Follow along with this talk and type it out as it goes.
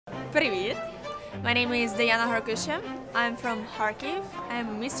Привет! My name is Harkusha. I'm from Kharkiv.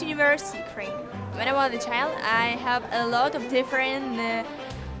 I'm Miss Universe Ukraine. When I was a child, I have a lot of different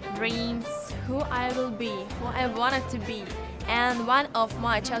dreams, who I will be, who I wanted to be. And one of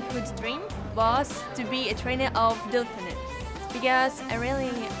my childhood dreams was to be a trainer of dolphins because I really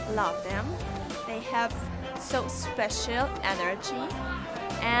love them. They have so special energy,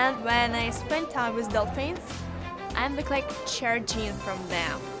 and when I spend time with dolphins, I'm like charging from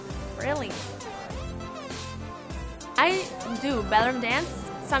them. Really. I do ballroom dance.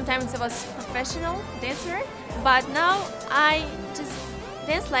 Sometimes I was a professional dancer, but now I just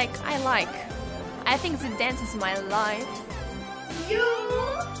dance like I like. I think the dance is my life. You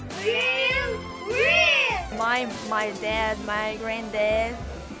real. My dad, my granddad,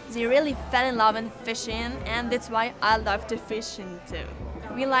 they really fell in love in fishing, and that's why I love to fishing too.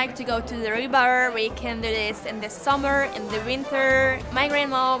 We like to go to the river. We can do this in the summer, in the winter. My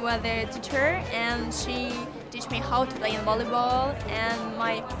grandma was a teacher, and she teach me how to play in volleyball, and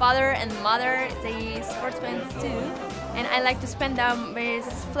my father and mother, they sportsmen too. And I like to spend them with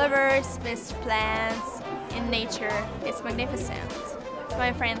flowers, with plants, in nature. It's magnificent.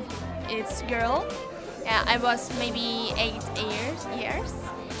 My friend is girl. Yeah, I was maybe 8 years.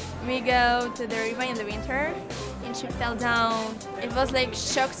 We go to the river in the winter, and she fell down. It was like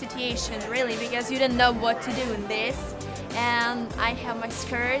shock situation, really, because you don't know what to do in this. And I have my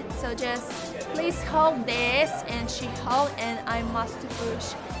skirt, so just please hold this, and she held, and I must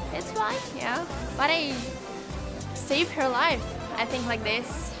push. It's fine, yeah. But I saved her life, I think, like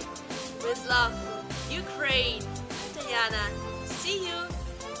this. With love, Ukraine, Diana. See you.